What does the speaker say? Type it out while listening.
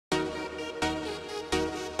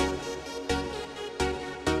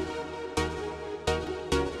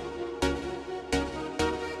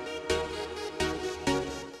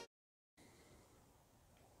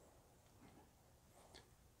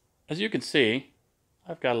As you can see,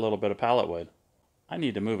 I've got a little bit of pallet wood. I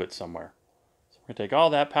need to move it somewhere. So we're going to take all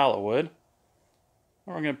that pallet wood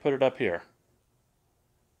and we're going to put it up here.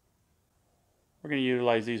 We're going to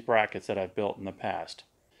utilize these brackets that I've built in the past.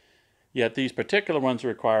 Yet these particular ones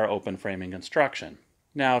require open framing construction.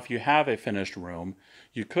 Now if you have a finished room,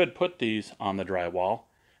 you could put these on the drywall.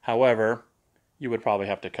 However, you would probably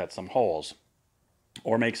have to cut some holes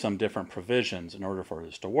or make some different provisions in order for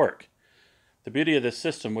this to work. The beauty of this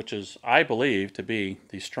system, which is, I believe, to be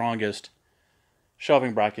the strongest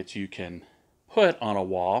shelving brackets you can put on a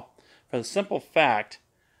wall, for the simple fact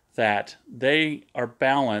that they are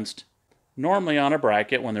balanced. Normally on a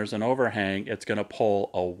bracket, when there's an overhang, it's going to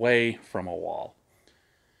pull away from a wall.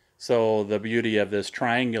 So the beauty of this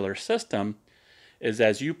triangular system is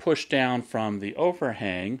as you push down from the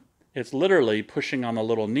overhang, it's literally pushing on the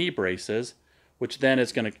little knee braces, which then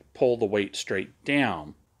is going to pull the weight straight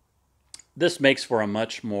down. This makes for a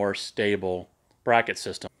much more stable bracket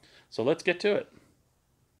system. So let's get to it.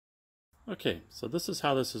 Okay, so this is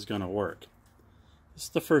how this is going to work. This is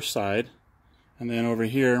the first side, and then over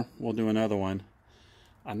here we'll do another one.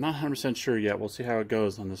 I'm not 100% sure yet. We'll see how it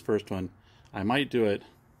goes on this first one. I might do it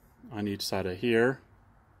on each side of here.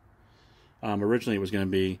 Originally it was going to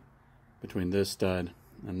be between this stud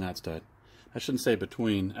and that stud. I shouldn't say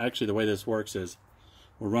between. Actually, the way this works is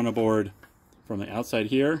we'll run a board from the outside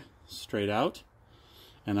here straight out,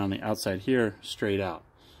 and on the outside here straight out.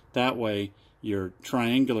 That way your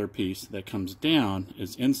triangular piece that comes down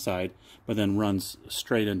is inside but then runs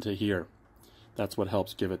straight into here. That's what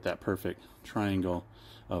helps give it that perfect triangle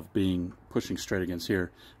of being pushing straight against here,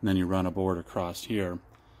 and then you run a board across here.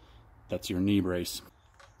 That's your knee brace.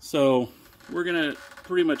 So we're gonna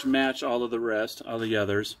pretty much match all of the rest, all the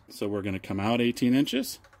others. So we're gonna come out 18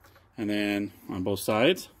 inches and then on both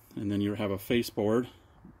sides, and then you have a face board,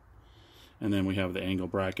 and then we have the angle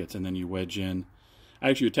brackets, and then you wedge in.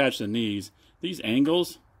 Actually, you attach the knees. These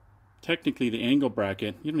angles, technically the angle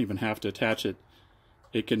bracket, you don't even have to attach it.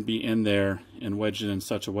 It can be in there and wedged in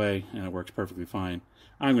such a way, and it works perfectly fine.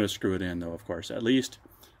 I'm going to screw it in though, of course, at least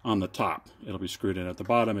on the top. It'll be screwed in. At the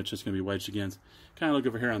bottom, it's just going to be wedged against. Kind of look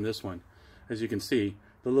over here on this one. As you can see,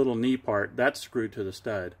 the little knee part, that's screwed to the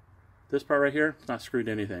stud. This part right here, it's not screwed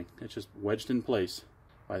to anything. It's just wedged in place.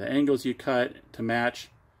 By the angles you cut to match,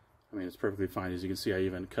 I mean, it's perfectly fine. As you can see, I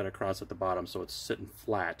even cut across at the bottom so it's sitting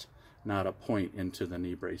flat, not a point into the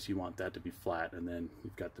knee brace. You want that to be flat, and then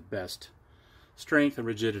you've got the best strength and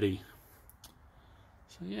rigidity.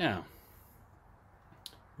 So yeah,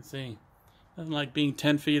 you see, nothing like being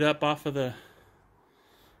 10 feet up off of the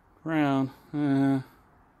ground.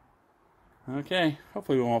 Okay,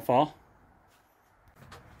 hopefully we won't fall.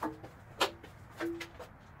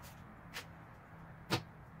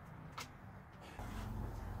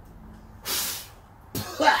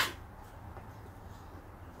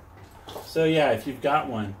 So yeah, if you've got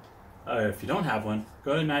one, or if you don't have one,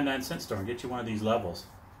 go to the 99-cent store and get you one of these levels.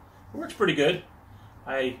 It works pretty good.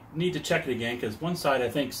 I need to check it again because one side I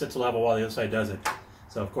think sits level while the other side doesn't.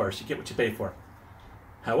 So of course, you get what you pay for.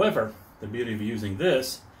 However, the beauty of using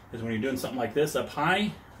this is when you're doing something like this up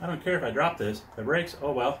high, I don't care if I drop this. If it breaks,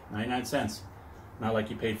 oh well, 99 cents. Not like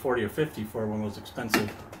you paid 40 or 50 for one of those expensive.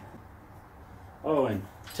 Oh, and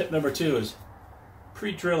tip number 2 is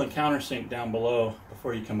pre-drill and countersink down below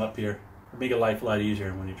before you come up here. It'll make life a lot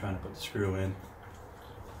easier when you're trying to put the screw in.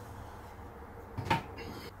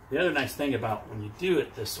 The other nice thing about when you do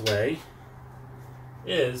it this way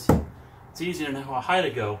is it's easy to know how high to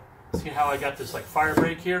go. See how I got this like fire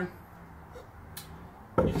break here?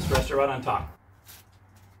 You just rest it right on top.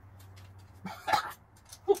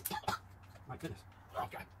 My goodness. Oh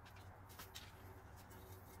God.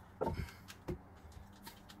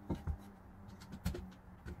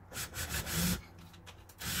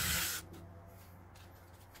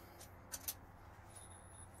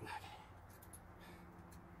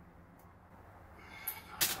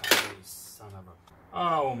 Son of a...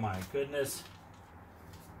 Oh my goodness.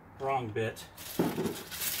 Wrong bit.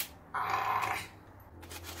 Ah.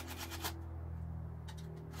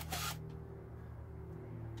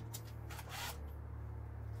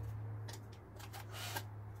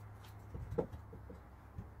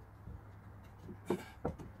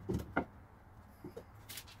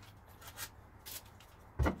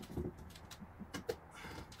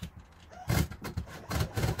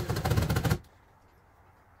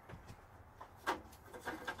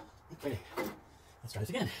 Okay, let's try this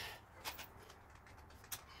again.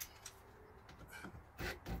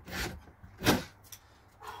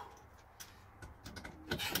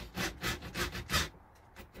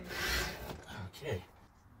 Okay.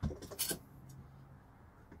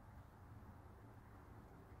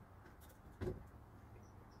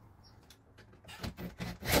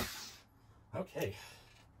 Okay.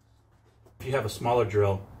 If you have a smaller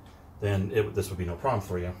drill, then this would be no problem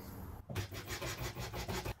for you.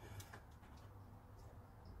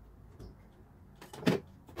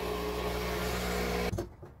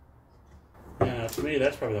 Yeah, to me,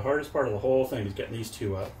 that's probably the hardest part of the whole thing, is getting these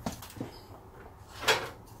two up.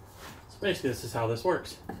 So basically, this is how this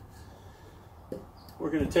works. We're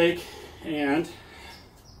going to take and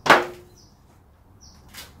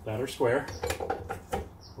that are square.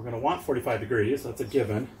 We're going to want 45 degrees, that's a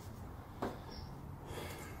given.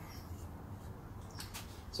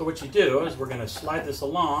 So what you do is we're going to slide this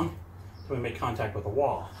along until we make contact with the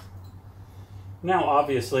wall. Now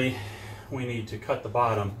obviously we need to cut the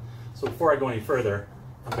bottom. So before I go any further,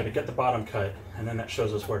 I'm going to get the bottom cut, and then that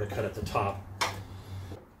shows us where to cut at the top.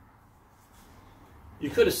 You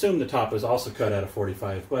could assume the top is also cut at a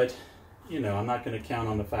 45, but you know, I'm not going to count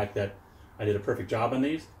on the fact that I did a perfect job on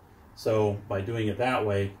these. So by doing it that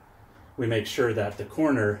way, we make sure that the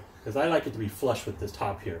corner, because I like it to be flush with this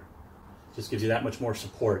top here, just gives you that much more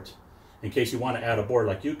support. In case you want to add a board,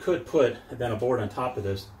 like you could put then a board on top of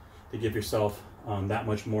this to give yourself that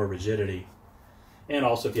much more rigidity. And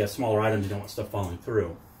also if you have smaller items, you don't want stuff falling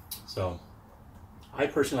through. So I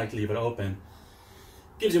personally like to leave it open.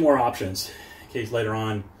 Gives you more options. In case later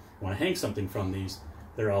on you want to hang something from these,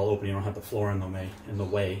 they're all open, you don't have the floor in the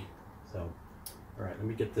way. So, all right, let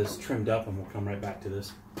me get this trimmed up and we'll come right back to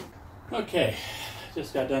this. Okay,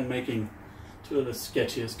 just got done making two of the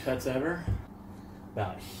sketchiest cuts ever.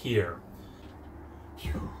 About here.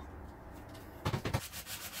 Whew.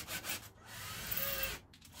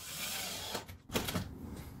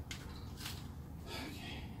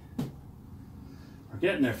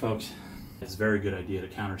 Getting there, folks. It's a very good idea to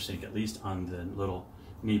countersink, at least on the little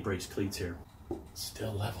knee brace cleats here.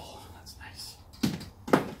 Still level, that's nice.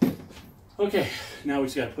 Okay, now we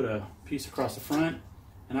just got to put a piece across the front,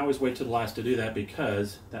 and I always wait till the last to do that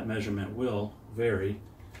because that measurement will vary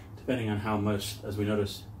depending on how much, as we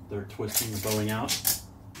notice, they're twisting and bowing out.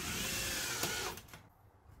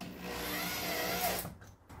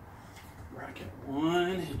 Bracket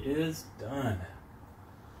one is done.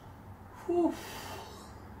 Whew.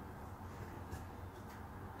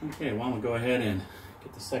 Okay, well, we'll go ahead and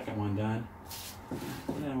get the second one done,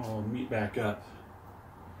 and then we'll meet back up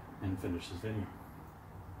and finish this video.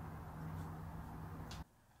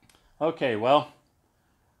 Okay, well,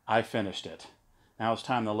 I finished it. Now it's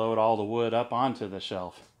time to load all the wood up onto the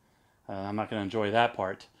shelf. I'm not going to enjoy that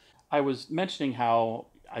part. I was mentioning how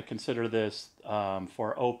I consider this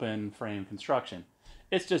for open frame construction.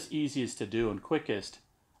 It's just easiest to do and quickest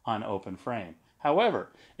on open frame. However,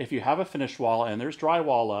 if you have a finished wall and there's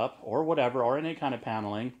drywall up or whatever, or any kind of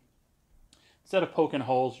paneling, instead of poking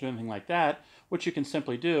holes or anything like that, what you can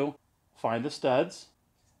simply do, find the studs,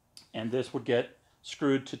 and this would get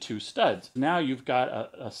screwed to two studs. Now you've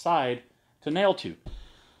got a side to nail to.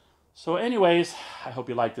 So anyways, I hope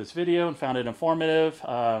you liked this video and found it informative. If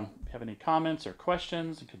you have any comments or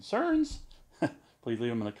questions and concerns, please leave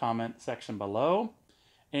them in the comment section below.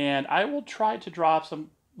 And I will try to drop some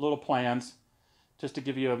little plans just to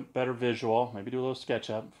give you a better visual, maybe do a little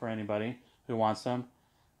SketchUp for anybody who wants them.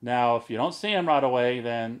 Now, if you don't see them right away,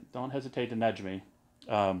 then don't hesitate to nudge me.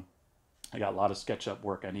 I got a lot of SketchUp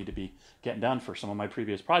work I need to be getting done for some of my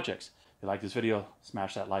previous projects. If you like this video,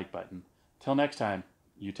 smash that like button. Till next time,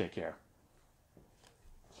 you take care.